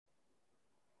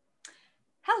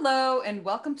Hello and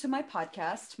welcome to my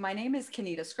podcast. My name is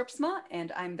Kenita Scripsma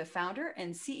and I'm the founder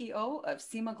and CEO of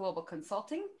SEMA Global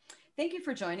Consulting. Thank you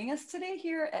for joining us today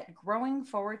here at Growing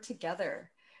Forward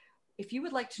Together. If you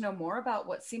would like to know more about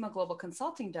what SEMA Global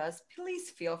Consulting does,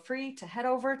 please feel free to head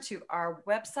over to our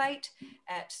website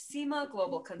at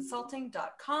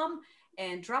semaglobalconsulting.com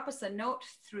and drop us a note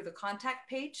through the contact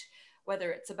page,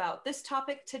 whether it's about this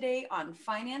topic today on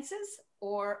finances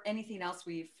or anything else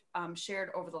we've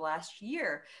shared over the last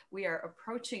year. We are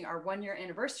approaching our 1-year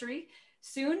anniversary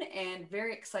soon and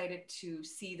very excited to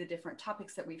see the different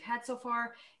topics that we've had so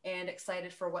far and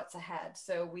excited for what's ahead.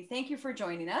 So we thank you for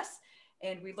joining us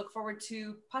and we look forward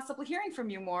to possibly hearing from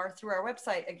you more through our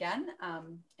website again.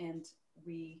 And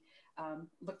we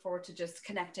look forward to just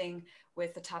connecting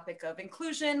with the topic of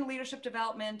inclusion, leadership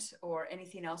development, or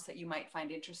anything else that you might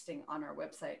find interesting on our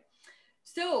website.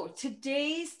 So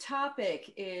today's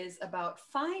topic is about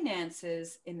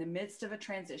finances in the midst of a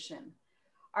transition.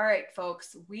 All right,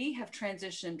 folks, we have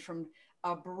transitioned from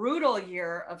a brutal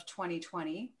year of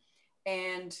 2020,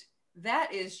 and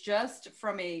that is just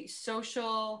from a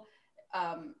social,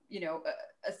 a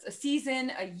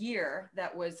season, a year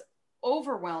that was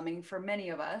overwhelming for many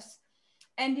of us.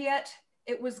 And yet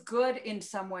it was good in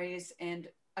some ways and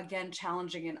again,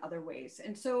 challenging in other ways.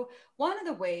 And so one of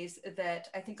the ways that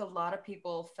I think a lot of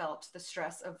people felt the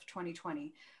stress of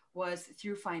 2020 was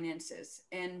through finances.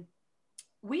 And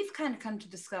we've kind of come to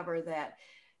discover that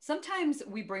sometimes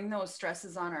we bring those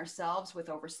stresses on ourselves with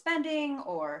overspending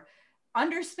or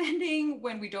underspending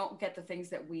when we don't get the things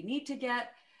that we need to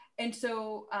get. And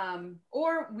so,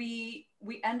 or we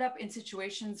end up in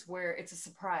situations where it's a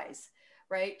surprise,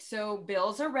 right? So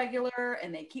bills are regular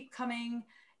and they keep coming.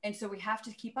 And so we have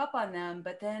to keep up on them,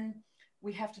 but then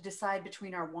we have to decide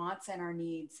between our wants and our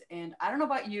needs. And I don't know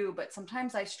about you, but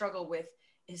sometimes I struggle with,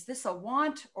 is this a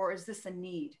want or is this a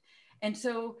need? And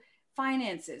so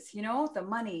finances, the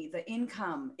money, the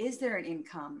income, is there an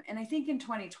income? And I think in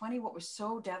 2020, what was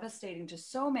so devastating to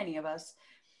so many of us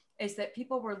is that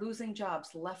people were losing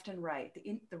jobs left and right.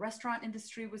 The restaurant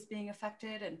industry was being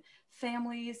affected and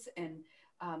families and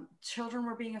children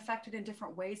were being affected in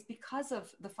different ways because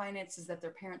of the finances that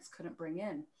their parents couldn't bring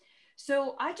in.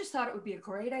 So I just thought it would be a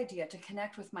great idea to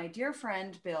connect with my dear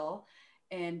friend, Bill,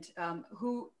 and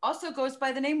who also goes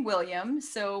by the name William.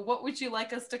 So what would you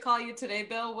like us to call you today,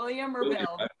 Bill? William or William.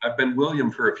 Bill? I've been William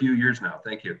for a few years now.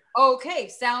 Thank you. Okay,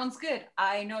 sounds good.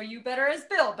 I know you better as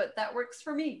Bill, but that works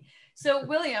for me. So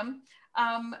William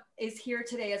is here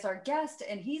today as our guest,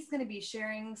 and he's going to be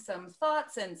sharing some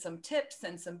thoughts and some tips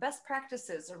and some best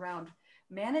practices around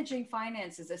managing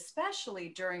finances, especially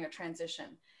during a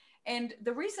transition. And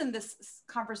the reason this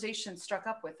conversation struck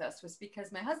up with us was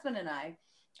because my husband and I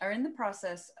are in the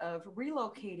process of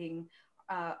relocating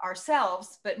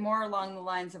ourselves, but more along the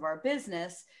lines of our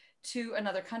business, to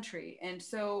another country. And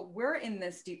so we're in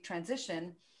this deep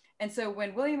transition. And so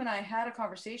when William and I had a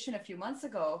conversation a few months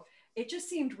ago, it just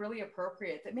seemed really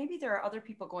appropriate that maybe there are other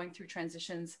people going through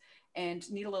transitions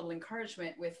and need a little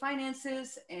encouragement with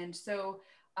finances. And so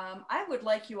I would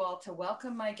like you all to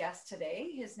welcome my guest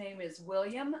today. His name is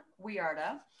William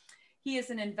Wiarda. He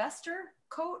is an investor,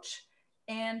 coach,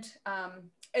 and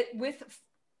with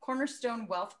Cornerstone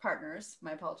Wealth Partners,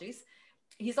 my apologies.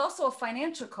 He's also a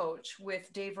financial coach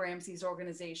with Dave Ramsey's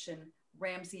organization,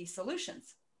 Ramsey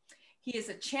Solutions. He is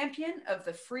a champion of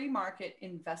the free market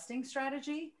investing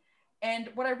strategy.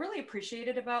 And what I really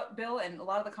appreciated about Bill and a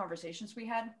lot of the conversations we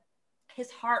had,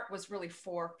 his heart was really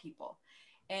for people.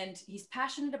 And he's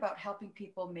passionate about helping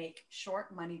people make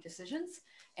short money decisions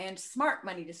and smart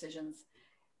money decisions,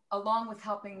 along with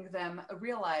helping them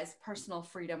realize personal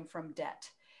freedom from debt.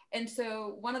 And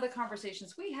so one of the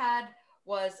conversations we had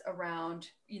was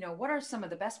around, what are some of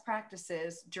the best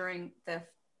practices during the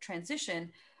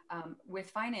transition with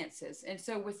finances? And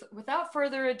so without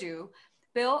further ado,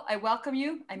 Bill, I welcome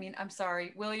you.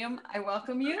 William, I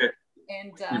welcome you. Okay.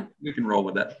 And we can roll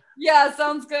with that. Yeah,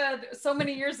 sounds good. So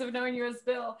many years of knowing you as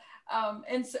Bill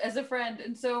and so, as a friend.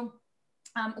 And so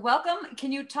welcome.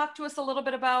 Can you talk to us a little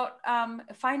bit about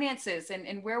finances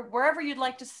and wherever you'd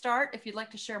like to start, if you'd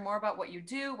like to share more about what you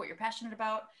do, what you're passionate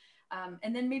about,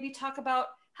 and then maybe talk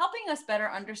about helping us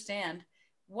better understand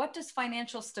what does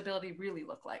financial stability really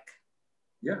look like?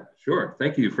 Yeah, sure.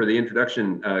 Thank you for the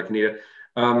introduction, Kenita.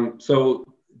 So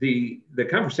the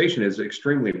conversation is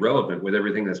extremely relevant with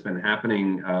everything that's been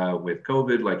happening with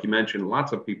COVID. Like you mentioned,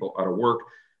 lots of people out of work.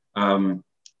 As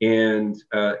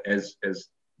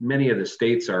many of the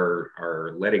states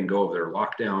are letting go of their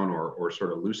lockdown or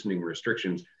sort of loosening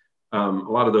restrictions, a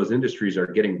lot of those industries are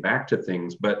getting back to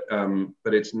things, but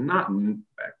it's not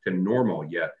back to normal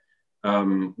yet.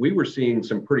 we were seeing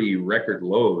some pretty record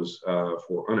lows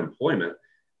for unemployment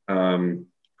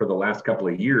for the last couple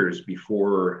of years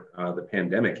before the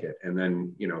pandemic hit. And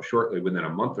then, shortly within a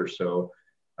month or so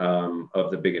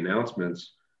of the big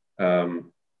announcements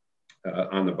on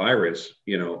the virus,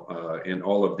 and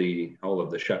all of the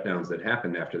shutdowns that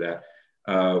happened after that,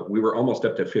 we were almost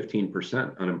up to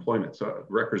 15% unemployment. So it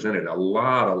represented a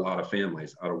lot of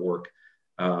families out of work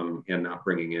and not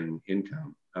bringing in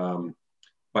income.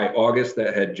 By August,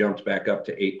 that had jumped back up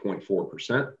to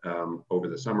 8.4%. Over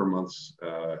the summer months,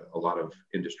 a lot of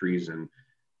industries and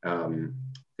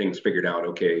things figured out,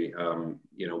 okay,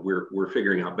 we're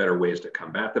figuring out better ways to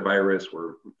combat the virus.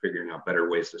 We're figuring out better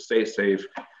ways to stay safe.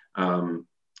 And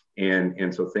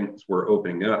so things were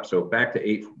opening up. So back to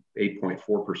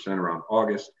 8.4% around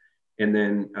August. And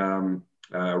then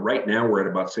right now we're at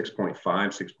about 6.5,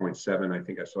 6.7. I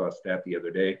think I saw a stat the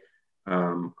other day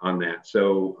on that.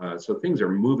 So things are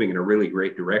moving in a really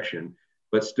great direction,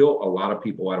 but still a lot of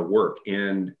people out of work.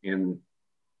 And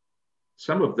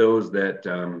some of those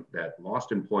that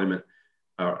lost employment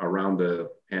around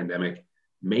the pandemic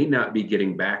may not be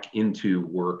getting back into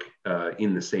work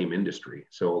in the same industry.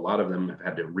 So a lot of them have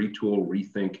had to retool,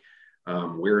 rethink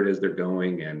where it is they're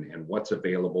going and what's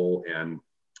available. And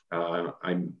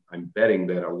I'm betting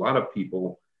that a lot of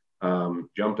people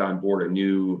jumped on board a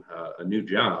new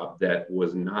job that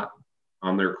was not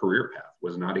on their career path,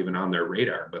 was not even on their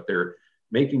radar, but they're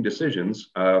making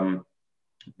decisions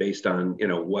based on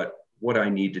what I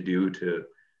need to do to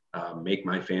make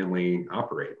my family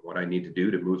operate, what I need to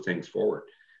do to move things forward.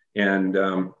 And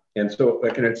so I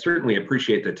can certainly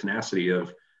appreciate the tenacity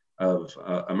of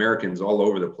Americans all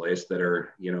over the place that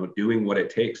are doing what it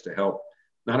takes to help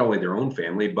not only their own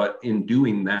family, but in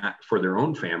doing that for their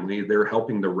own family, they're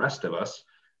helping the rest of us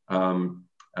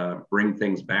bring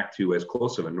things back to as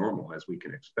close of a normal as we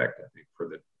can expect, I think, for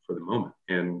the moment.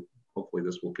 And hopefully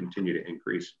this will continue to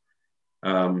increase.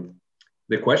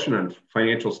 The question on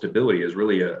financial stability is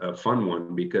really a fun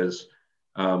one because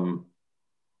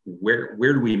where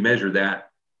do we measure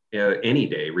that any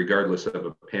day, regardless of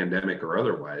a pandemic or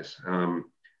otherwise?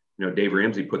 Dave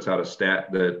Ramsey puts out a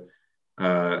stat that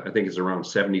I think is around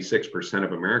 76%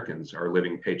 of Americans are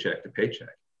living paycheck to paycheck.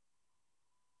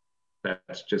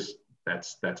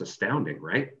 That's astounding,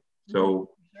 right?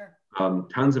 So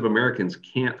tons of Americans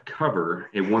can't cover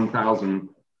a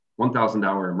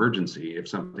 $1,000 emergency if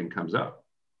something comes up.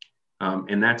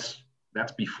 And that's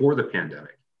before the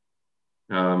pandemic.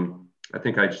 I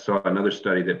think I saw another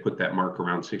study that put that mark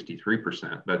around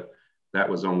 63%, but that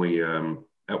was only a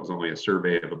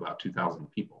survey of about 2,000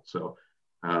 people. So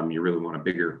you really want a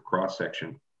bigger cross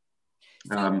section.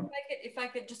 So if I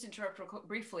could just interrupt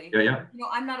briefly. Yeah.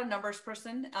 I'm not a numbers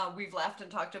person. We've laughed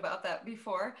and talked about that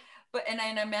before, and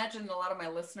I imagine a lot of my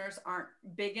listeners aren't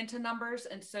big into numbers.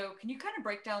 And so can you kind of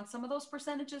break down some of those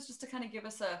percentages just to kind of give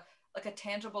us a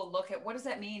tangible look at what does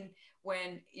that mean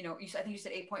when, I think you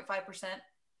said 8.5%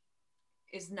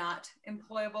 is not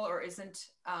employable or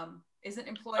isn't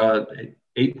employable?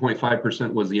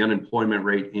 8.5% was the unemployment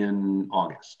rate in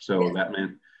August. So yes. that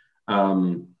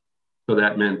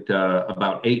meant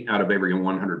about 8 out of every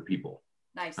 100 people.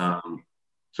 Nice.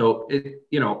 So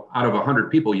out of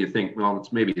 100 people, you think, well,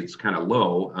 it's kind of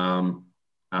low.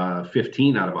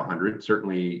 15 out of 100,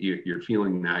 certainly you're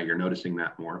feeling that, you're noticing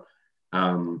that more.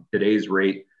 Today's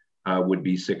rate would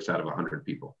be 6 out of 100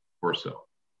 people or so.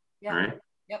 Yeah. All right.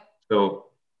 Yep. So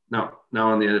now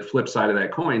on the flip side of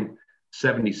that coin,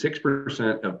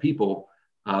 76% of people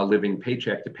living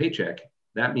paycheck to paycheck.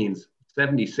 That means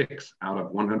 76 out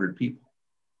of 100 people.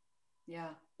 Yeah.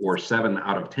 Or 7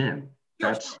 out of 10.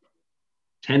 That's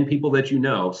 10 people that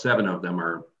 7 of them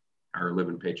are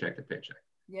living paycheck to paycheck.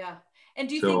 Yeah. And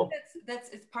do you think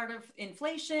it's part of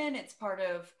inflation? It's part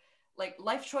of like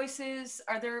life choices?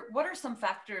 What are some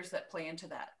factors that play into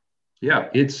that? Yeah,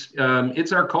 it's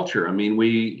our culture. I mean,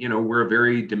 we're a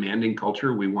very demanding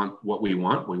culture. We want what we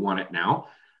want. We want it now.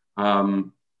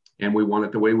 And we want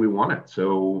it the way we want it.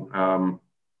 So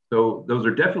those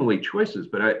are definitely choices.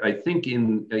 But I think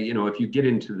if you get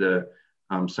into the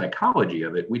psychology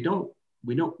of it, we don't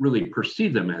really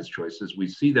perceive them as choices. We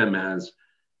see them as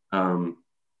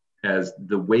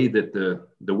the way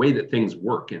that things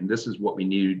work. And this is what we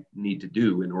need to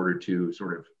do in order to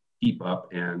sort of keep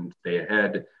up and stay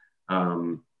ahead. I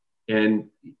don't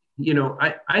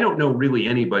know really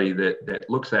anybody that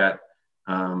looks at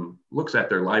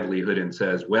their livelihood and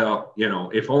says, well,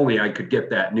 if only I could get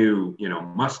that new,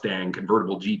 Mustang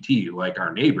convertible GT like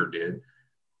our neighbor did.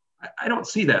 I don't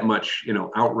see that much,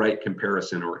 outright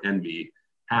comparison or envy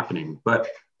happening, but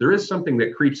there is something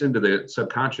that creeps into the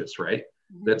subconscious, right?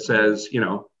 Mm-hmm. That says,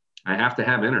 I have to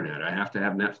have internet. I have to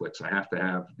have Netflix. I have to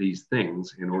have these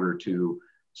things in order to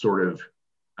sort of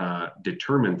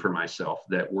determine for myself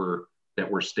that we're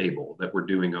stable, that we're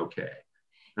doing okay.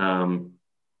 And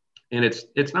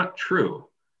it's not true.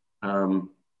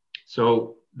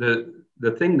 So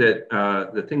the thing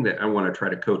that I want to try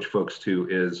to coach folks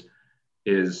to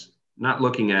is not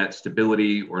looking at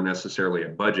stability or necessarily a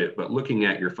budget, but looking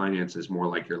at your finances more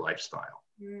like your lifestyle.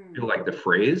 I feel like the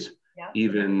phrase,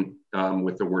 even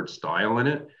with the word style in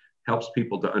it, helps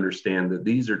people to understand that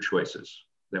these are choices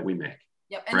that we make.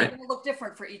 Yep, and right? They will look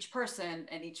different for each person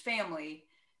and each family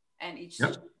and each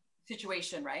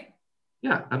situation, right?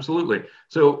 Yeah, absolutely.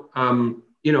 So,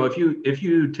 if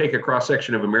you take a cross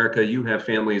section of America, you have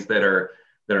families that are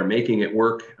making it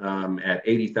work at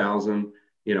 80,000.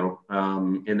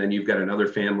 And then you've got another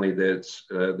family that's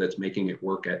making it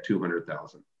work at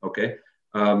 200,000. Okay.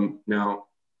 Now,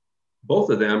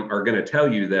 both of them are going to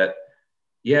tell you that,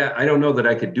 yeah, I don't know that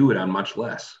I could do it on much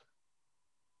less.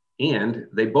 And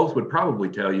they both would probably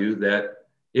tell you that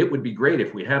it would be great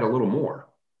if we had a little more.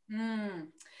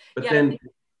 But then,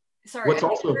 what's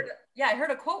also, I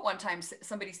heard a quote one time.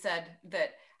 Somebody said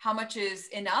that how much is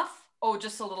enough? Oh,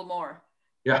 just a little more.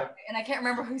 Yeah. And I can't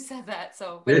remember who said that.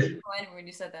 So, but when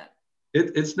you said that,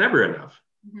 it's never enough.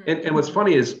 And what's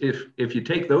funny is if you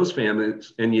take those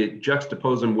families and you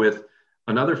juxtapose them with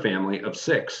another family of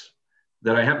 6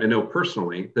 that I happen to know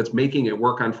personally that's making it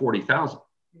work on 40,000.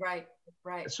 Right.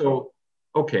 So,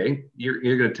 okay,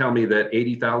 you're going to tell me that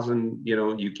 80,000,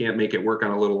 you can't make it work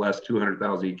on a little less,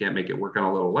 200,000, you can't make it work on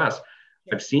a little less.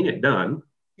 Yeah. I've seen it done.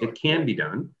 Sure. It can be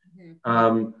done.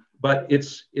 But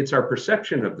it's our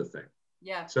perception of the thing.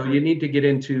 Yeah. So you need to get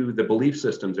into the belief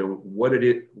systems and what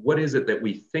is it that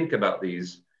we think about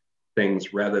these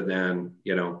things rather than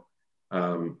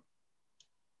the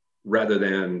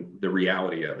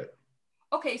reality of it.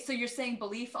 Okay, so you're saying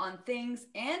belief on things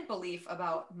and belief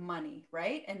about money,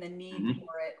 right? And the need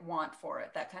for it, want for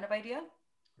it, that kind of idea?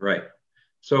 Right.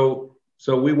 So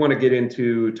we want to get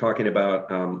into talking about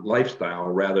lifestyle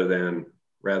rather than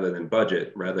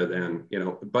budget, rather than,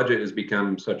 budget has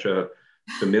become such a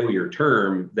familiar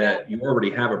term that you already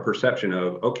have a perception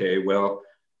of, okay, well,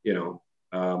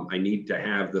 I need to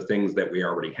have the things that we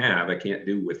already have. I can't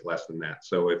do with less than that.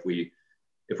 So if we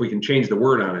can change the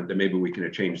word on it, then maybe we can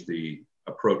change the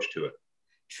approach to it.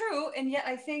 True. And yet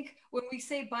I think when we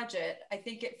say budget, I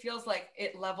think it feels like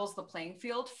it levels the playing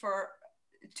field for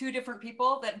 2 different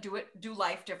people that do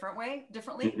life differently.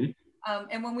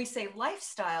 And when we say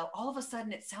lifestyle, all of a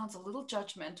sudden it sounds a little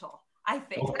judgmental. I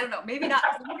think, I don't know, maybe not.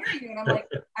 I'm hearing you and I'm like,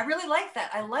 I really like that.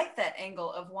 I like that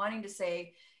angle of wanting to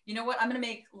say, you know what, I'm going to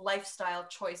make lifestyle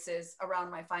choices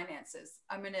around my finances.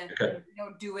 I'm going to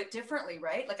do it differently,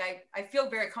 right? Like I feel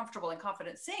very comfortable and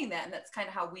confident saying that. And that's kind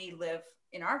of how we live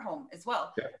in our home as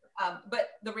well. Yeah.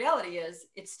 But the reality is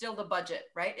it's still the budget,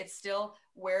 right? It's still,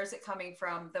 where is it coming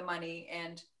from, the money,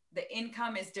 and the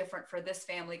income is different for this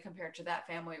family compared to that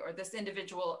family, or this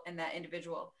individual and that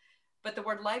individual. But the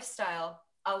word lifestyle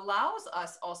allows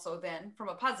us also then, from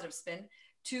a positive spin,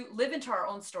 to live into our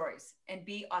own stories and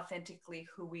be authentically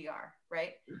who we are,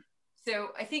 right? So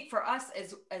I think for us,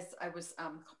 as I was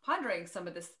pondering some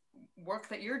of this work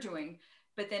that you're doing,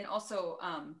 but then also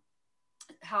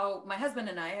how my husband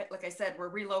and I, like I said,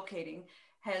 we're relocating,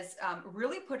 has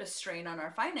really put a strain on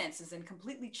our finances and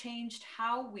completely changed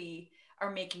how we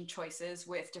are making choices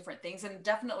with different things. And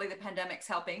definitely the pandemic's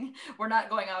helping. We're not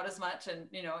going out as much, and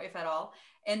if at all.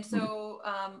 And so,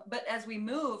 but as we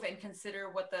move and consider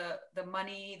what the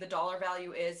money, the dollar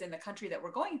value is in the country that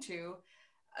we're going to,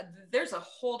 there's a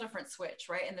whole different switch,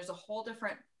 right? And there's a whole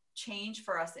different change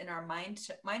for us in our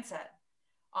mindset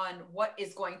on what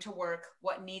is going to work,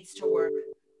 what needs to work,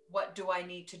 what do I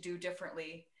need to do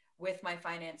differently with my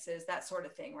finances, that sort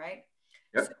of thing, right?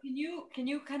 Yep. So can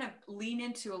you kind of lean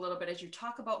into a little bit as you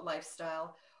talk about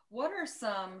lifestyle? What are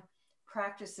some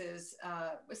practices,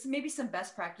 maybe some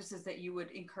best practices that you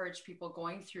would encourage people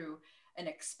going through an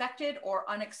expected or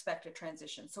unexpected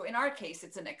transition? So in our case,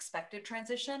 it's an expected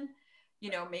transition.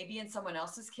 Maybe in someone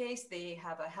else's case, they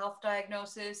have a health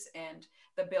diagnosis and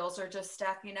the bills are just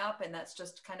stacking up, and that's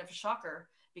just kind of a shocker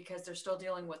because they're still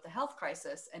dealing with the health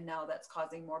crisis, and now that's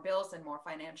causing more bills and more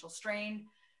financial strain.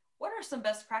 What are some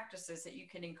best practices that you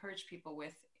can encourage people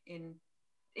with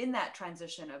in that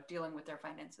transition of dealing with their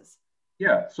finances?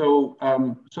 Yeah, so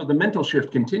the mental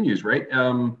shift continues, right?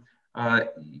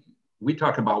 We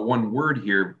talk about one word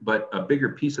here, but a bigger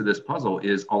piece of this puzzle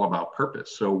is all about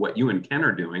purpose. So what you and Ken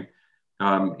are doing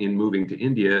in moving to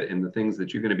India and the things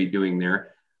that you're going to be doing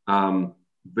there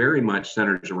very much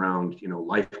centers around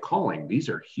life calling. These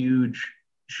are huge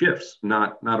shifts,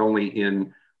 not only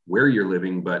in where you're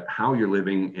living, but how you're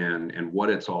living and what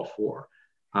it's all for.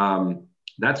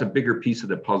 That's a bigger piece of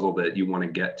the puzzle that you want to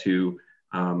get to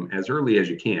as early as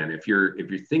you can. If you're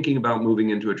thinking about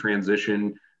moving into a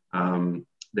transition,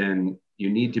 then you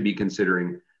need to be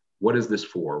considering, what is this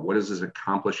for? What is this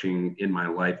accomplishing in my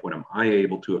life? What am I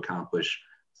able to accomplish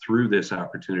through this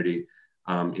opportunity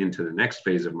into the next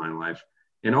phase of my life?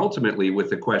 And ultimately, with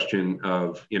the question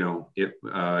of,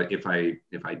 if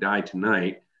I die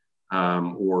tonight,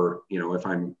 or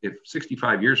if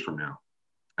 65 years from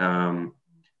now,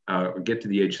 get to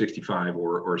the age 65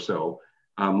 or so,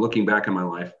 looking back on my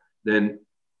life, then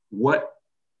what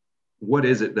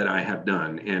is it that I have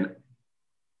done? And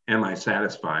am I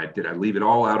satisfied? Did I leave it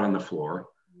all out on the floor?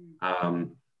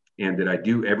 And did I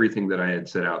do everything that I had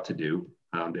set out to do?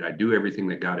 Did I do everything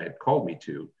that God had called me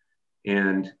to?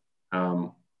 And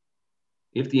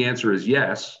if the answer is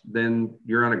yes, then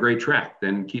you're on a great track.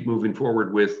 Then keep moving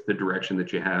forward with the direction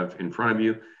that you have in front of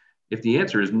you. If the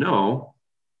answer is no,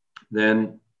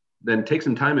 then take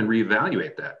some time and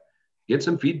reevaluate that. Get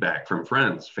some feedback from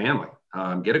friends, family,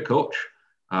 get a coach,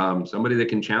 somebody that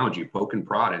can challenge you, poke and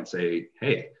prod and say,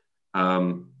 hey,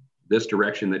 this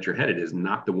direction that you're headed is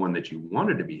not the one that you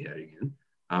wanted to be heading in.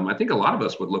 I think a lot of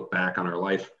us would look back on our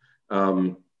life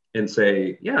and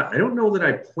say, yeah, I don't know that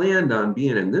I planned on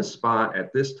being in this spot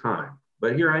at this time,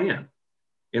 but here I am.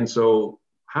 And so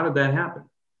how did that happen?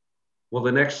 Well,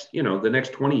 the next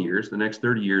 20 years, the next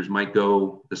 30 years might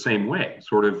go the same way,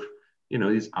 sort of,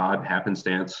 these odd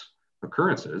happenstance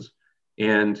occurrences.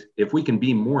 And if we can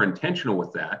be more intentional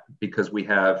with that, because we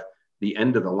have the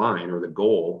end of the line or the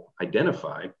goal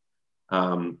identified,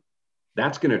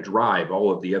 that's going to drive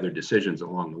all of the other decisions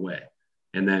along the way.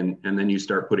 And then you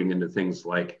start putting into things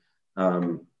like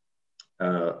the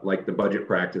budget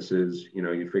practices.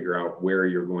 You figure out where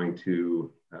you're going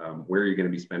to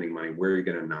be spending money, where you're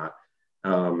going to not.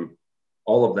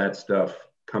 All of that stuff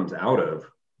comes out of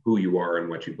who you are and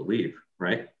what you believe,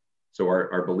 right? So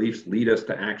our beliefs lead us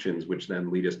to actions, which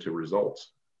then lead us to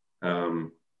results.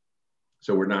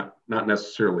 So we're not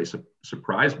necessarily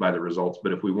surprised by the results,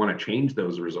 but if we want to change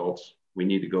those results, we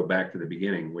need to go back to the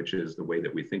beginning, which is the way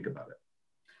that we think about it.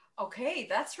 Okay,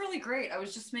 that's really great. I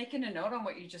was just making a note on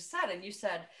what you just said, and you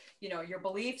said, your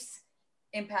beliefs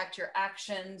impact your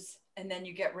actions, and then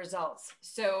you get results.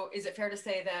 So is it fair to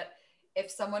say that if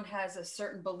someone has a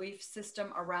certain belief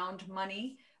system around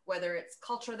money, whether it's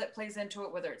culture that plays into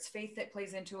it, whether it's faith that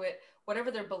plays into it,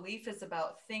 whatever their belief is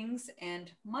about things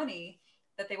and money,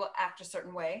 that they will act a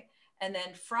certain way, and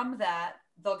then from that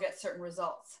they'll get certain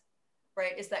results,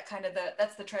 right? Is that kind of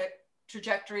that's the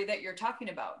trajectory that you're talking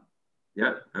about?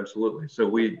 Yeah, absolutely. So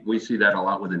we see that a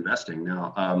lot with investing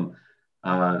now.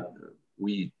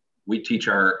 We teach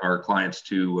our clients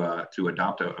to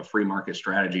adopt a free market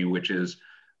strategy, which is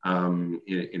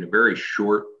in a very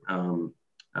short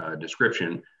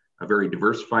description, a very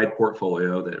diversified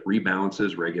portfolio that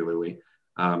rebalances regularly.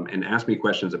 And ask me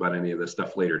questions about any of this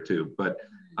stuff later too. But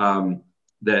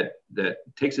that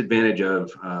takes advantage of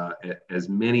as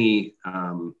many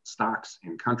stocks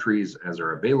and countries as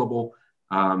are available,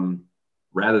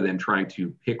 rather than trying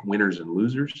to pick winners and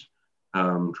losers,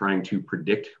 trying to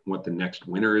predict what the next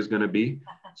winner is going to be.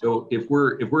 So if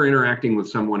we're interacting with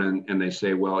someone and they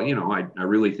say, well, I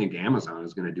really think Amazon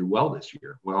is going to do well this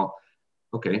year. Well,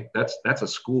 okay, that's a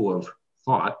school of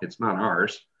thought. It's not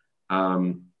ours.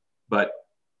 But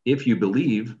if you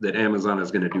believe that Amazon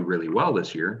is going to do really well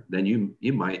this year, then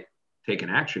you might take an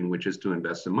action, which is to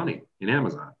invest some money in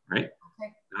Amazon, right?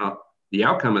 Okay. Now, the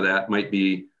outcome of that might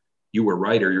be you were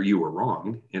right or you were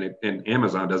wrong, and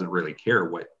Amazon doesn't really care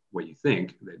what you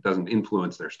think. It doesn't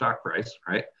influence their stock price,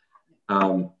 right?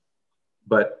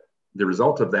 But the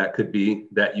result of that could be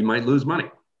that you might lose money.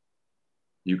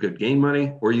 You could gain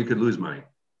money or you could lose money,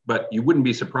 but you wouldn't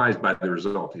be surprised by the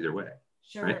result either way.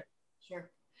 Sure, right? Sure.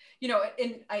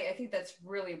 And I think that's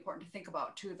really important to think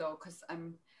about too, though, because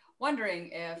I'm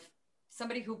wondering if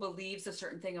somebody who believes a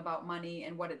certain thing about money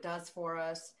and what it does for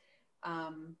us,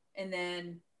 and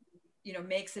then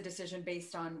makes a decision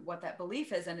based on what that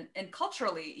belief is, and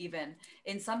culturally, even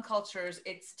in some cultures,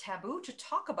 it's taboo to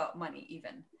talk about money,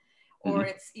 even, or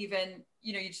it's even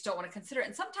you just don't want to consider it.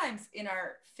 And sometimes in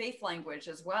our faith language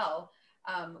as well,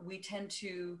 we tend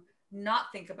to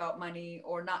not think about money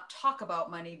or not talk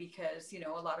about money because a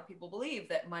lot of people believe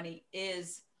that money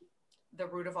is the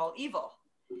root of all evil,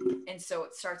 and so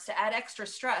it starts to add extra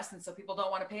stress, and so people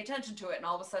don't want to pay attention to it, and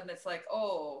all of a sudden it's like,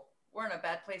 oh, we're in a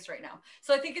bad place right now.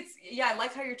 So I think I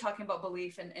like how you're talking about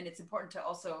belief, and it's important to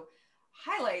also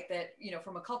highlight that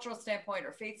from a cultural standpoint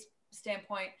or faith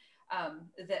standpoint,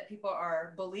 that people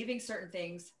are believing certain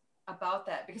things about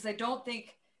that, because I don't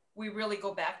think we really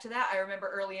go back to that. I remember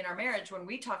early in our marriage when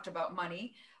we talked about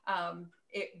money,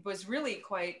 it was really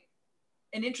quite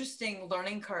an interesting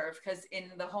learning curve, because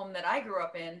in the home that I grew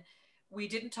up in, we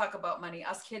didn't talk about money.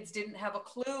 Us kids didn't have a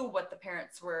clue what the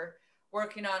parents were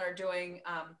working on or doing.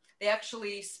 They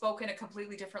actually spoke in a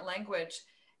completely different language.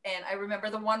 And I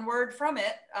remember the one word from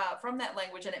it, from that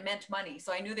language, and it meant money.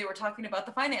 So I knew they were talking about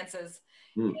the finances.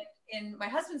 Mm. In my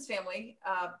husband's family,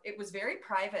 it was very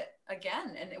private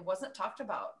again, and it wasn't talked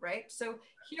about, right? So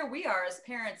here we are as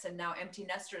parents and now empty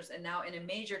nesters and now in a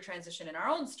major transition in our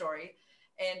own story.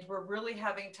 And we're really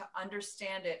having to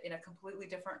understand it in a completely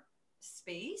different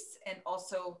space, and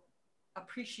also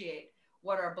appreciate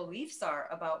what our beliefs are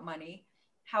about money,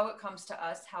 how it comes to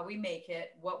us, how we make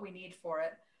it, what we need for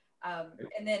it.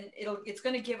 And then it's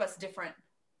going to give us different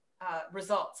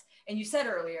results. And you said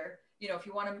earlier, you know, if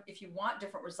you want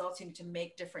different results, you need to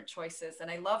make different choices. And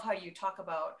I love how you talk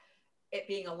about it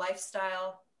being a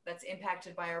lifestyle that's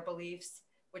impacted by our beliefs,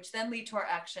 which then lead to our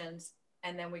actions,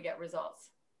 and then we get results.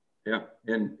 Yeah,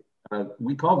 and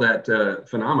we call that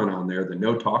phenomenon there the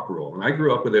no talk rule, and I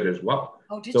grew up with it as well.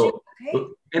 Oh, did you?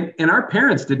 Okay. And our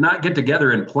parents did not get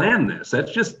together and plan this.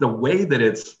 That's just the way that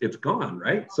it's gone,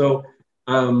 right? So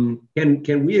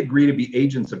can we agree to be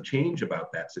agents of change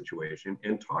about that situation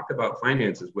and talk about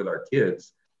finances with our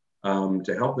kids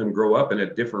to help them grow up in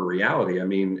a different reality? I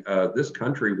mean, this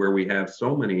country where we have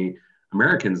so many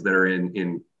Americans that are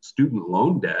in student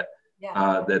loan debt,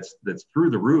 that's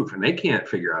through the roof, and they can't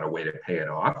figure out a way to pay it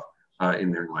off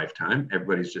in their lifetime.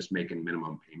 Everybody's just making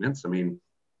minimum payments. I mean,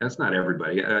 that's not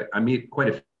everybody. I meet quite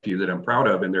a few that I'm proud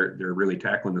of, and they're really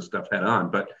tackling this stuff head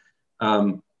on. But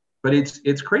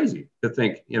it's crazy to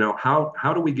think, you know,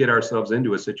 how do we get ourselves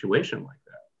into a situation like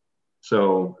that?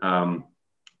 So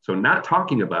so not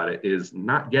talking about it is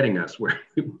not getting us where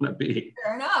we want to be.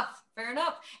 Fair enough. Fair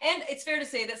enough. And it's fair to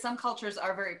say that some cultures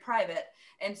are very private.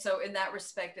 And so in that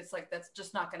respect, it's like, that's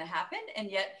just not going to happen.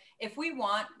 And yet, if we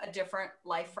want a different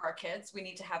life for our kids, we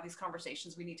need to have these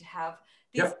conversations. We need to have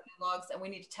these dialogues, and we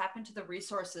need to tap into the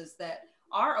resources that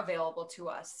are available to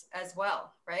us as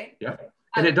well. Right. Yeah.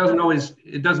 And it doesn't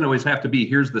always have to be,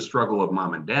 here's the struggle of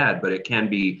mom and dad, but it can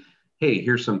be, hey,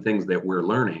 here's some things that we're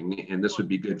learning, and this would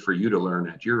be good for you to learn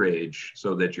at your age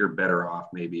so that you're better off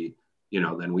maybe, you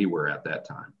know, than we were at that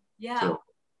time. Yeah.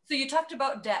 So you talked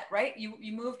about debt, right? You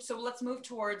moved. So let's move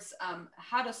towards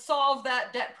how to solve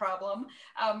that debt problem.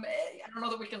 I don't know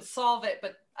that we can solve it,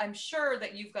 but I'm sure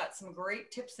that you've got some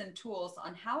great tips and tools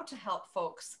on how to help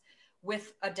folks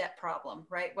with a debt problem,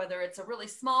 right? Whether it's a really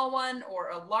small one or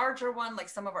a larger one, like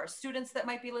some of our students that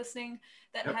might be listening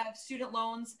that have student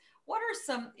loans. What are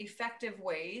some effective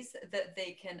ways that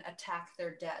they can attack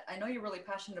their debt? I know you're really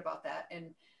passionate about that,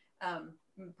 and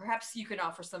perhaps you can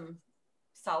offer some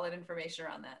solid information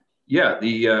around that. Yeah,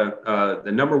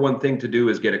 the number one thing to do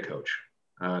is get a coach.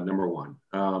 Number one,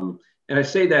 and I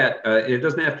say that it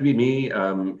doesn't have to be me.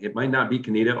 It might not be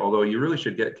Kenita, although you really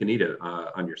should get Kenita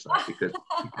on your side, because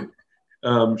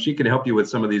she can help you with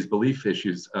some of these belief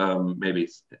issues maybe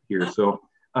here. So,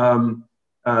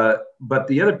 but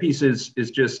the other piece is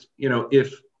just, you know,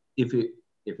 if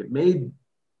it made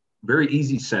very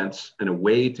easy sense and a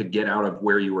way to get out of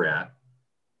where you were at,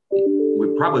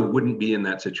 we probably wouldn't be in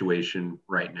that situation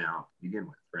right now to begin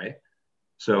with, right?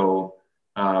 So,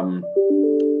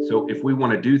 so if we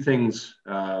want to do things,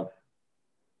 sorry,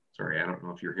 I don't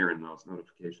know if you're hearing those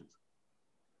notifications.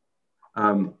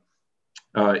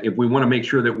 If we want to make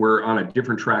sure that we're on a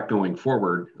different track going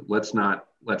forward, let's not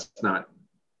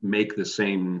make the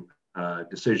same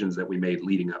decisions that we made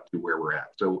leading up to where we're at.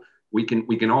 So we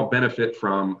can all benefit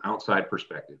from outside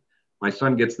perspective. My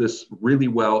son gets this really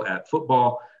well at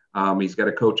football. He's got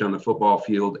a coach on the football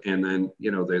field, and then, you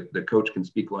know, the coach can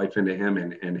speak life into him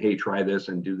and hey, try this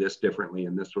and do this differently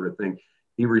and this sort of thing.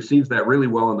 He receives that really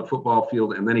well on the football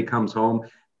field, and then he comes home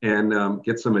and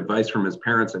gets some advice from his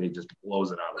parents, and he just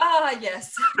blows it out.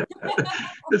 Yes.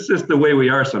 It's just the way we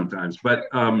are sometimes. But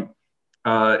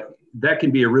that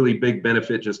can be a really big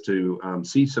benefit, just to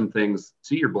see some things,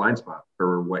 see your blind spot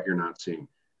for what you're not seeing.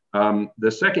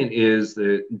 The second is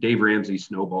the Dave Ramsey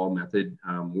snowball method.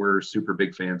 We're super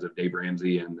big fans of Dave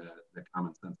Ramsey and the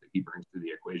common sense that he brings to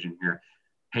the equation here.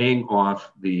 Paying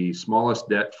off the smallest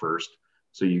debt first,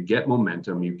 so you get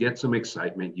momentum, you get some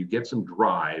excitement, you get some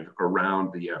drive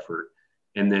around the effort,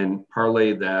 and then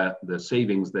parlay the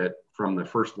savings that from the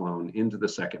first loan into the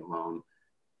second loan,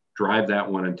 drive that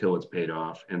one until it's paid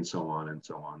off, and so on and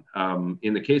so on.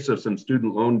 In the case of some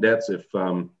student loan debts, if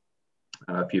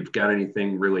you've got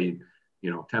anything really,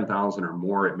 you know, 10,000 or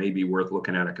more, it may be worth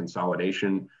looking at a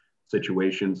consolidation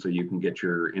situation so you can get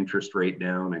your interest rate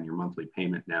down and your monthly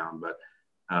payment down. But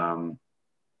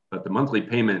but the monthly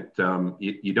payment,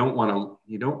 you don't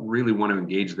really want to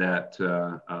engage that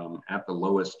at the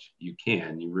lowest you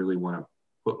can. You really want to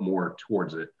put more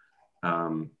towards it,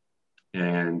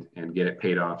 and get it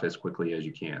paid off as quickly as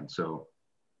you can. So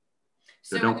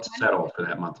don't settle for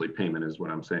that monthly payment is what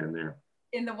I'm saying there.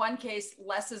 In the one case,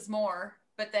 less is more,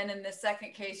 but then in the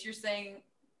second case, you're saying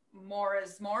more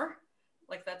is more.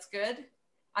 Like, that's good.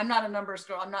 I'm not a numbers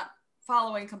girl. I'm not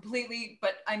following completely,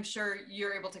 but I'm sure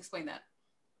you're able to explain that.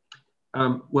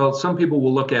 Well, some people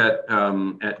will look at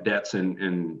debts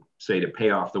and say to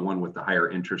pay off the one with the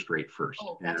higher interest rate first.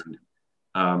 Oh,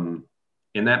 gotcha.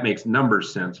 And that makes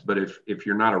numbers sense. But if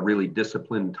you're not a really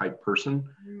disciplined type person,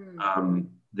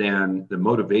 then the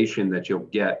motivation that you'll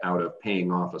get out of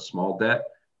paying off a small debt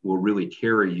will really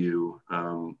carry you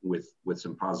with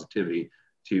some positivity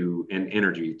and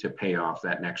energy to pay off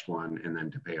that next one, and then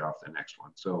to pay off the next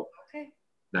one. So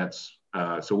that's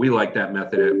so we like that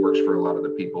method. It works for a lot of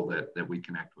the people that we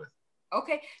connect with.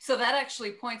 Okay, so that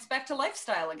actually points back to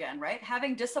lifestyle again, right?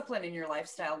 Having discipline in your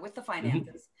lifestyle with the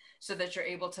finances, so that you're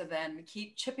able to then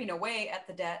keep chipping away at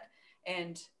the debt,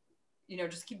 and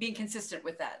just keep being consistent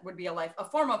with that would be a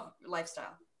form of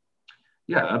lifestyle.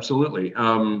 Yeah, absolutely.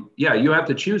 Yeah, you have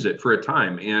to choose it for a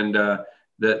time, and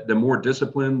the more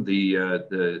disciplined,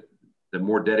 the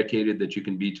more dedicated that you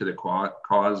can be to the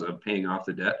cause of paying off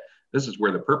the debt. This is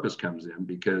where the purpose comes in,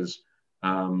 because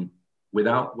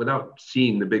without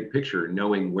seeing the big picture,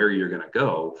 knowing where you're going to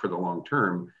go for the long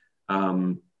term,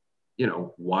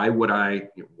 why would I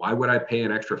pay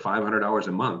an extra $500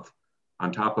 a month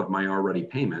on top of my already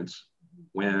payments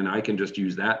when I can just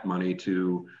use that money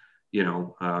to,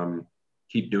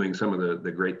 keep doing some of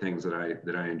the great things that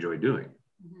I enjoy doing?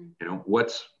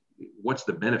 What's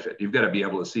the benefit? You've got to be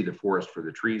able to see the forest for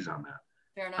the trees on that.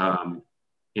 Fair enough.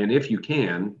 And if you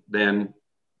can, then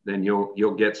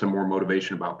you'll get some more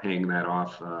motivation about paying that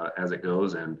off as it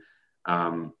goes, and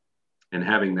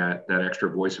having that extra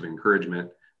voice of encouragement.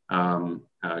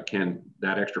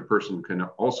 That extra person can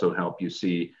also help you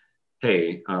see,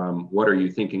 hey, what are you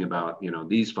thinking about?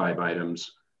 These 5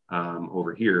 items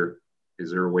over here. Is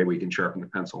there a way we can sharpen the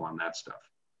pencil on that stuff?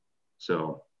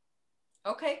 So.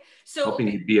 Okay. So helping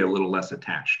you be a little less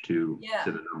attached to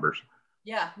the numbers.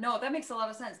 Yeah, no, that makes a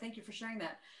lot of sense. Thank you for sharing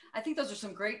that. I think those are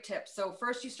some great tips. So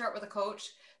first, you start with a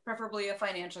coach, preferably a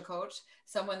financial coach,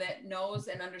 someone that knows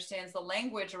and understands the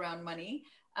language around money.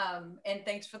 And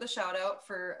thanks for the shout out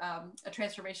for a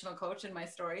transformational coach in my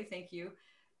story. Thank you,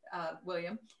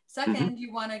 William. Second,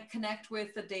 you want to connect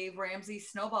with the Dave Ramsey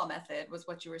snowball method, was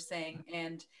what you were saying.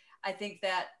 And I think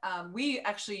that we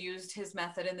actually used his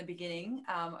method in the beginning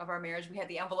of our marriage. We had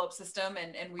the envelope system,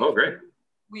 and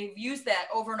we've used that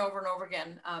over and over and over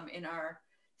again in our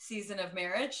season of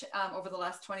marriage over the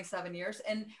last 27 years.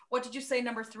 And what did you say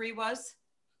number 3 was?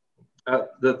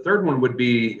 The third one would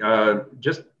be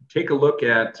just take a look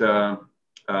at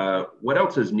what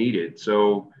else is needed.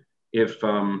 So if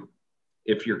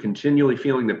you're continually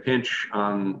feeling the pinch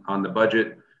on the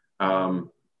budget,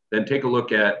 then take a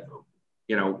look at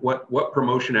what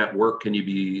promotion at work can you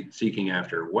be seeking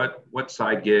after? What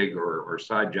side gig or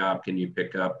side job can you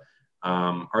pick up?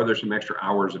 Are there some extra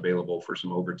hours available for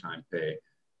some overtime pay?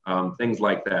 Things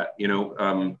like that.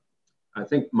 I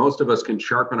think most of us can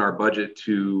sharpen our budget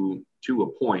to a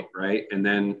point, right? And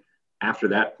then after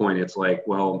that point, it's like,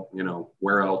 well,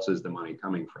 where else is the money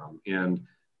coming from? And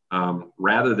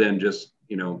rather than just,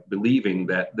 believing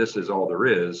that this is all there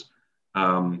is,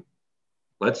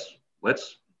 let's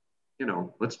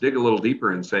dig a little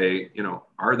deeper and say,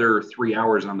 are there 3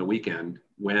 hours on the weekend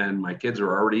when my kids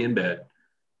are already in bed,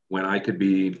 when I could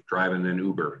be driving an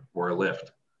Uber or a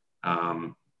Lyft?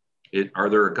 Are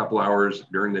there a couple hours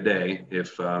during the day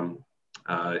if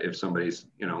somebody's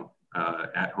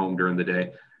at home during the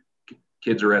day,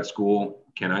 kids are at school,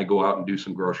 can I go out and do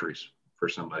some groceries for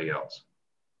somebody else?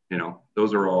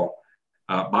 Those are all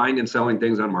buying and selling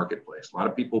things on Marketplace. A lot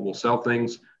of people will sell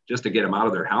things just to get them out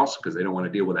of their house because they don't want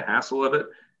to deal with the hassle of it,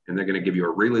 and they're going to give you a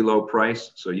really low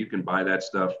price so you can buy that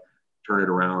stuff, turn it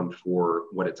around for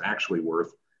what it's actually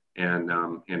worth, and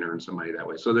earn some money that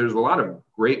way. So there's a lot of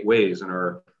great ways in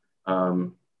our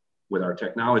with our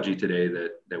technology today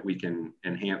that we can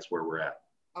enhance where we're at.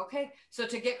 Okay, so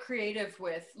to get creative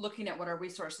with looking at what our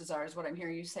resources are is what I'm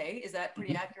hearing you say. Is that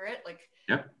pretty accurate? Like,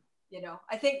 yeah.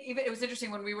 I think even it was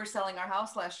interesting when we were selling our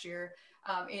house last year,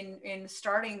 in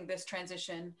starting this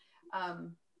transition,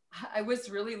 I was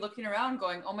really looking around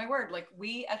going, oh my word, like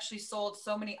we actually sold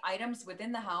so many items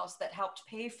within the house that helped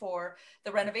pay for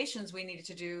the renovations we needed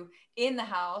to do in the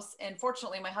house. And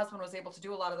fortunately, my husband was able to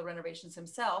do a lot of the renovations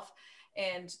himself.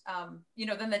 And,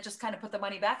 then that just kind of put the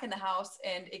money back in the house,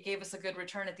 and it gave us a good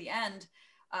return at the end.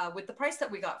 with the price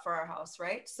that we got for our house,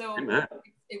 right? So Amen.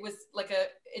 it was like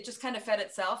it just kind of fed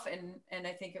itself, and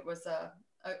I think it was a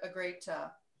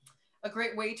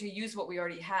great way to use what we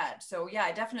already had. So yeah,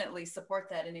 I definitely support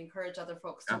that and encourage other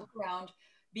folks to look around,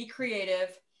 be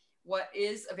creative, what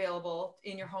is available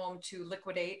in your home to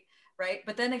liquidate, right?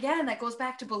 But then again, that goes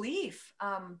back to belief.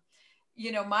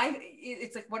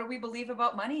 It's like, what do we believe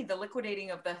about money? The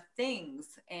liquidating of the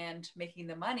things and making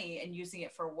the money and using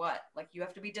it for what? Like, you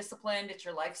have to be disciplined. It's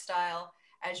your lifestyle,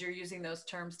 as you're using those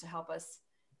terms to help us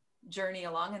journey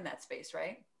along in that space,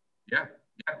 right? Yeah.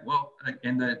 Yeah. Well,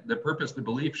 and the purpose, the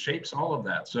belief shapes all of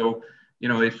that. So,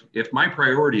 if my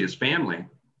priority is family,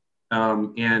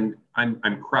 and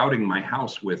I'm crowding my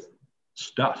house with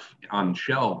stuff on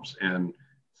shelves and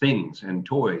things and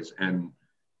toys, and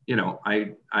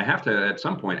I have to at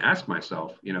some point ask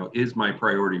myself, is my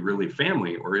priority really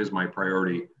family, or is my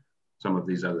priority some of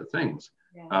these other things?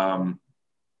 Yeah.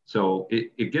 So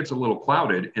it gets a little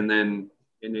clouded, and then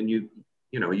you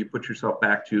put yourself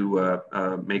back to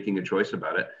making a choice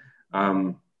about it.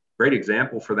 Great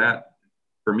example for that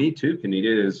for me too,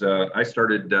 Kenita, is I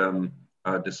started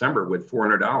December with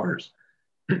 $400,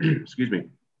 excuse me.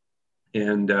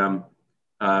 And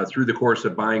through the course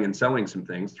of buying and selling some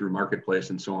things through Marketplace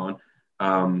and so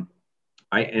on,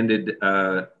 I ended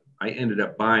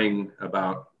up buying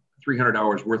about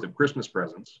 $300 worth of Christmas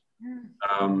presents,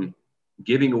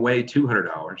 giving away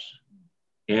 $200,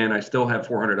 and I still have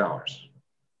 $400.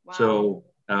 Wow. So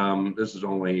this is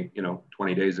only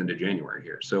 20 days into January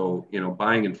here. So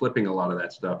buying and flipping a lot of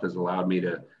that stuff has allowed me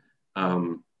to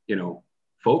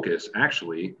focus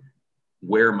actually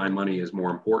where my money is more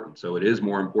important. So it is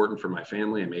more important for my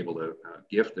family. I'm able to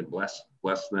gift and bless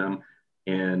them,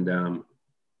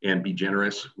 and be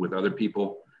generous with other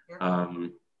people.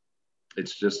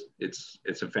 It's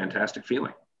a fantastic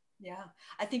feeling. Yeah,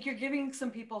 I think you're giving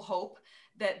some people hope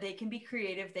that they can be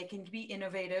creative, they can be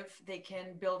innovative, they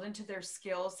can build into their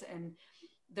skills and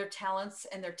their talents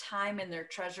and their time and their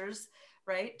treasures,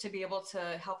 right? To be able to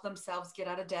help themselves get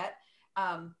out of debt.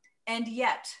 And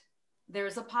yet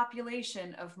there's a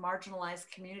population of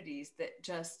marginalized communities that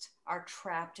just are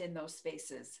trapped in those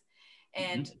spaces.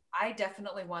 And I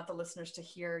definitely want the listeners to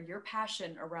hear your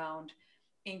passion around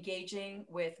engaging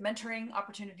with mentoring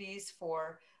opportunities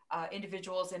for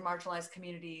individuals in marginalized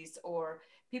communities, or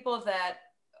people that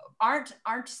aren't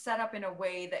set up in a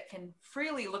way that can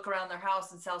freely look around their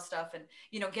house and sell stuff and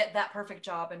get that perfect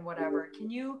job and whatever. Can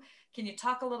you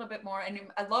talk a little bit more? And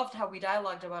I loved how we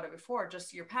dialogued about it before,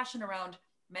 just your passion around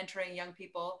mentoring young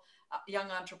people,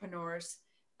 young entrepreneurs,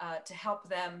 to help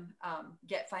them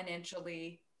get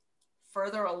financially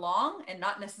further along and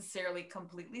not necessarily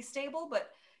completely stable. But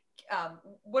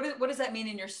what does that mean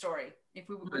in your story? If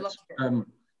we would love to hear.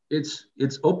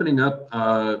 It's opening up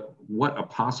what a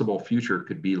possible future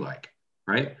could be like,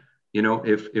 right?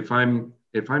 If I'm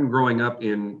growing up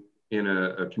in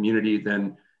a community,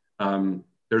 then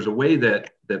there's a way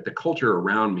that the culture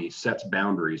around me sets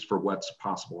boundaries for what's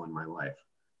possible in my life,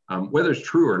 whether it's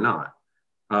true or not.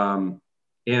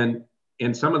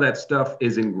 And some of that stuff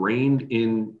is ingrained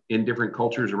in different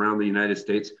cultures around the United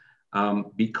States,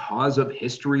 because of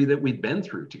history that we've been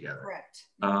through together. Correct.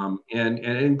 And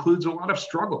it includes a lot of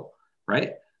struggle,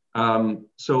 right?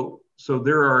 So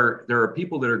there are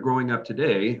people that are growing up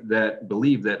today that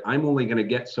believe that I'm only going to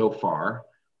get so far,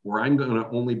 or I'm going to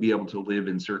only be able to live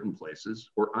in certain places,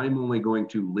 or I'm only going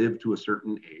to live to a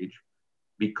certain age,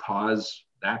 because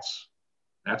that's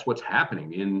what's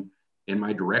happening in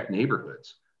my direct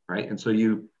neighborhoods, right? And so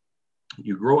you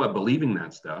grow up believing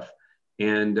that stuff,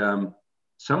 and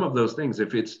some of those things,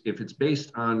 if it's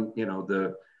based on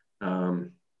the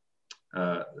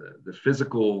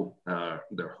physical,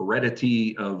 the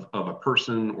heredity of a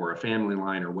person or a family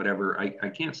line or whatever, I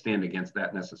can't stand against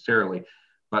that necessarily,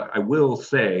 but I will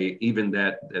say even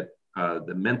that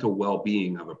the mental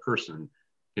well-being of a person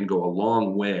can go a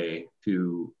long way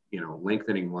to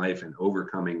lengthening life and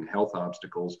overcoming health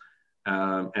obstacles,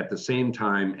 at the same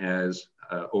time as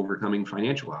overcoming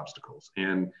financial obstacles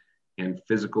and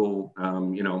physical,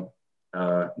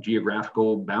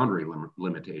 geographical boundary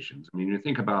limitations. I mean, you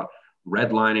think about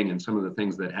redlining and some of the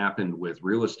things that happened with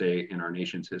real estate in our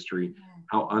nation's history,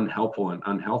 how unhelpful and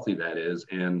unhealthy that is.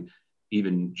 And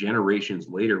even generations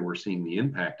later, we're seeing the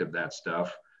impact of that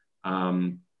stuff.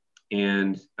 And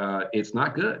it's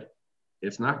not good.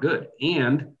 It's not good.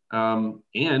 And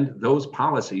those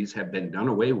policies have been done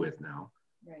away with now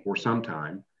for some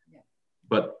time. Yeah.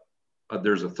 But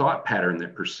there's a thought pattern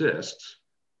that persists,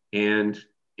 and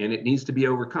it needs to be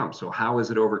overcome. So how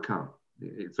is it overcome?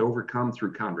 It's overcome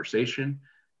through conversation.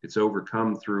 It's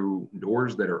overcome through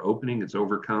doors that are opening. It's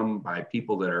overcome by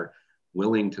people that are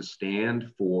willing to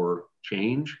stand for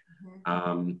change,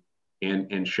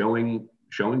 and showing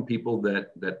people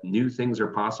that new things are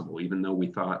possible, even though we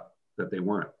thought that they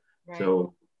weren't. Right.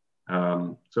 So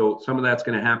some of that's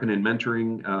going to happen in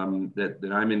mentoring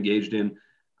that I'm engaged in.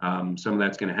 Some of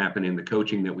that's going to happen in the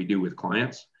coaching that we do with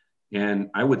clients. And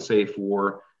I would say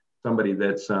for somebody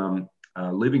that's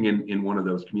living in one of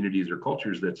those communities or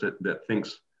cultures that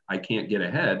thinks I can't get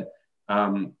ahead,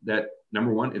 that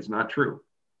number one, it's not true.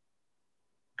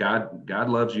 God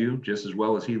loves you just as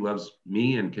well as he loves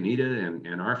me and Kenita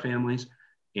and our families.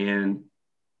 And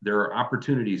there are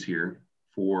opportunities here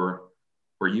for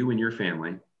you and your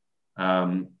family,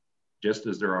 just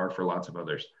as there are for lots of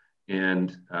others.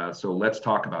 And so let's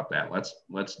talk about that.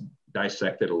 Let's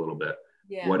dissect it a little bit.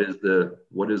 Yeah. What is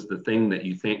the thing that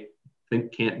you think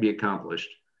can't be accomplished?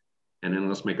 And then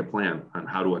let's make a plan on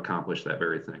how to accomplish that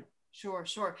very thing.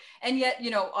 Sure. And yet,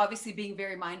 obviously being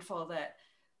very mindful that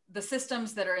the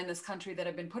systems that are in this country that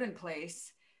have been put in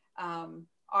place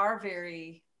are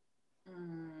very,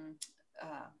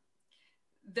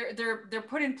 they're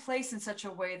put in place in such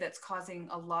a way that's causing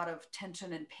a lot of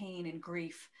tension and pain and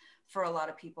grief for a lot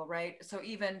of people, right? So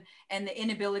and the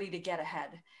inability to get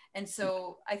ahead. And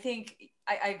so I think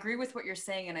I agree with what you're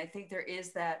saying. And I think there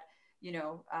is that,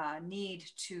 need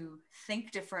to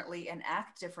think differently and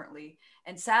act differently.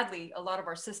 And sadly, a lot of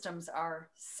our systems are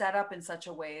set up in such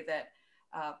a way that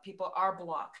people are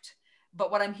blocked.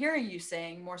 But what I'm hearing you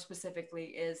saying more specifically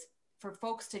is for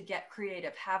folks to get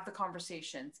creative, have the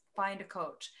conversations, find a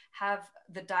coach, have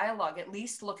the dialogue, at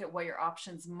least look at what your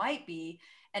options might be.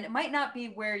 And it might not be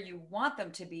where you want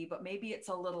them to be, but maybe it's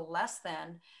a little less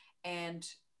than, and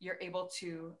you're able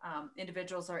to,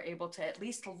 individuals are able to at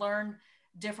least learn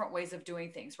different ways of doing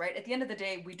things, right? At the end of the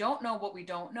day, we don't know what we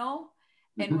don't know.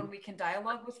 And when we can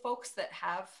dialogue with folks that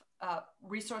have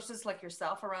resources like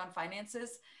yourself around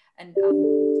finances and,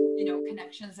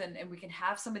 connections, and we can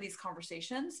have some of these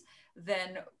conversations,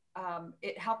 then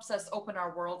it helps us open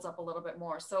our worlds up a little bit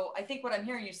more. So I think what I'm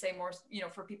hearing you say more,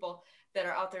 for people that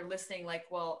are out there listening, like,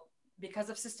 well, because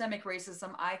of systemic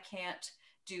racism, I can't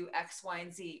do X, Y,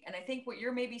 and Z. And I think what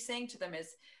you're maybe saying to them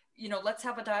is, let's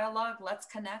have a dialogue, let's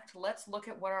connect, let's look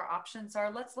at what our options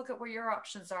are, let's look at where your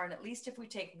options are. And at least if we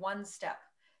take one step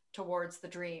towards the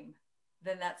dream,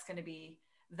 then that's going to be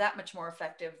that much more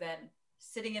effective than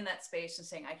sitting in that space and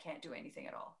saying, I can't do anything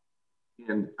at all.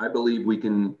 And I believe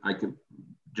I can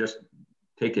just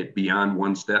take it beyond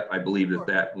one step. I believe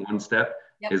that one step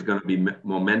is going to be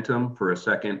momentum for a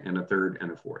second and a third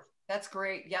and a fourth. That's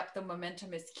great. Yep. The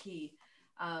momentum is key.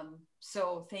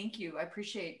 So thank you. I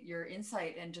appreciate your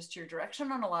insight and just your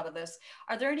direction on a lot of this.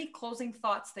 Are there any closing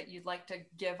thoughts that you'd like to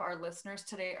give our listeners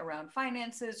today around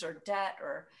finances or debt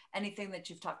or anything that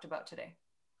you've talked about today?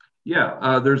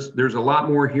 Yeah, there's a lot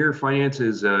more here. Finance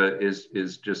is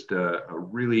just a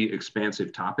really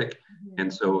expansive topic,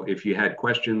 and so if you had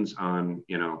questions on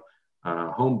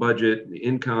home budget, the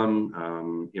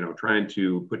income, trying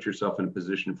to put yourself in a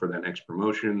position for that next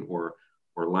promotion or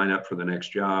line up for the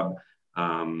next job,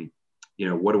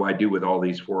 what do I do with all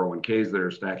these 401ks that are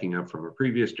stacking up from a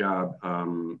previous job?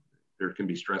 There can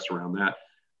be stress around that.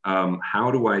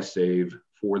 How do I save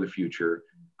for the future,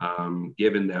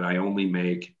 given that I only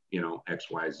make X,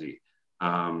 Y, Z?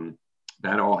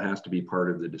 That all has to be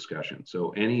part of the discussion.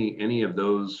 So any of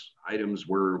those items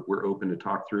we're open to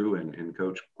talk through and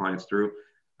coach clients through.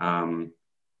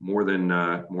 More than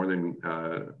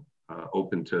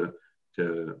open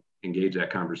to engage that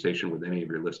conversation with any of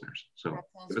your listeners. So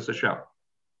give us a shout.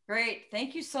 Great.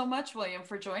 Thank you so much, William,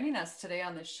 for joining us today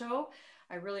on the show.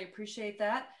 I really appreciate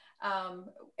that.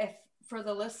 For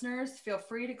the listeners, feel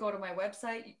free to go to my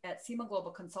website at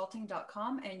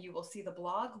semaglobalconsulting.com, and you will see the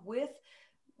blog with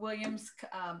William's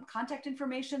contact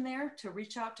information there to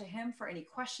reach out to him for any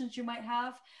questions you might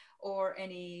have or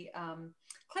any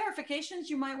clarifications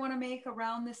you might want to make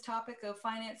around this topic of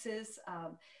finances.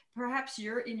 Perhaps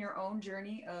you're in your own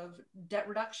journey of debt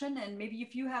reduction, and maybe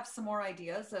if you have some more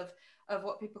ideas of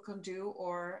what people can do,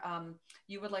 or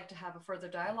you would like to have a further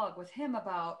dialogue with him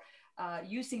about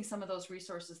using some of those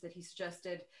resources that he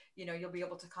suggested, you'll be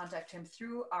able to contact him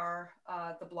through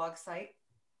the blog site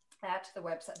at the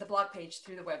website, the blog page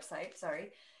through the website,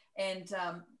 sorry. And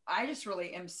I just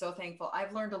really am so thankful.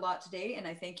 I've learned a lot today, and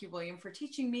I thank you, William, for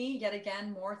teaching me yet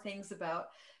again more things about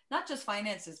not just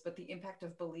finances, but the impact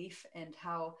of belief and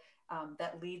how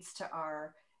that leads to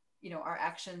our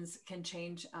actions can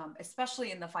change,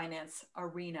 especially in the finance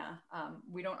arena.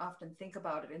 We don't often think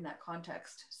about it in that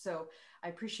context. So I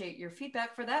appreciate your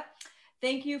feedback for that.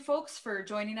 Thank you, folks, for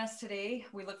joining us today.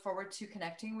 We look forward to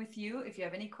connecting with you. If you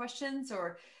have any questions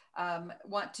or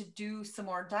want to do some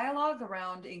more dialogue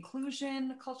around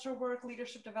inclusion, cultural work,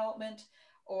 leadership development,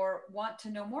 or want to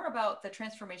know more about the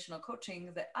transformational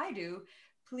coaching that I do,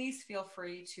 please feel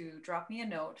free to drop me a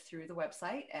note through the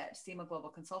website at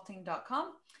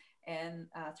semaglobalconsulting.com and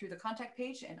through the contact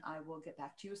page, and I will get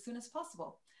back to you as soon as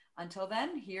possible. Until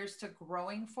then, here's to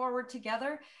growing forward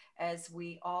together as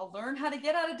we all learn how to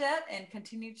get out of debt and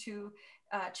continue to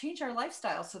change our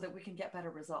lifestyle so that we can get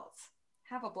better results.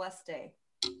 Have a blessed day.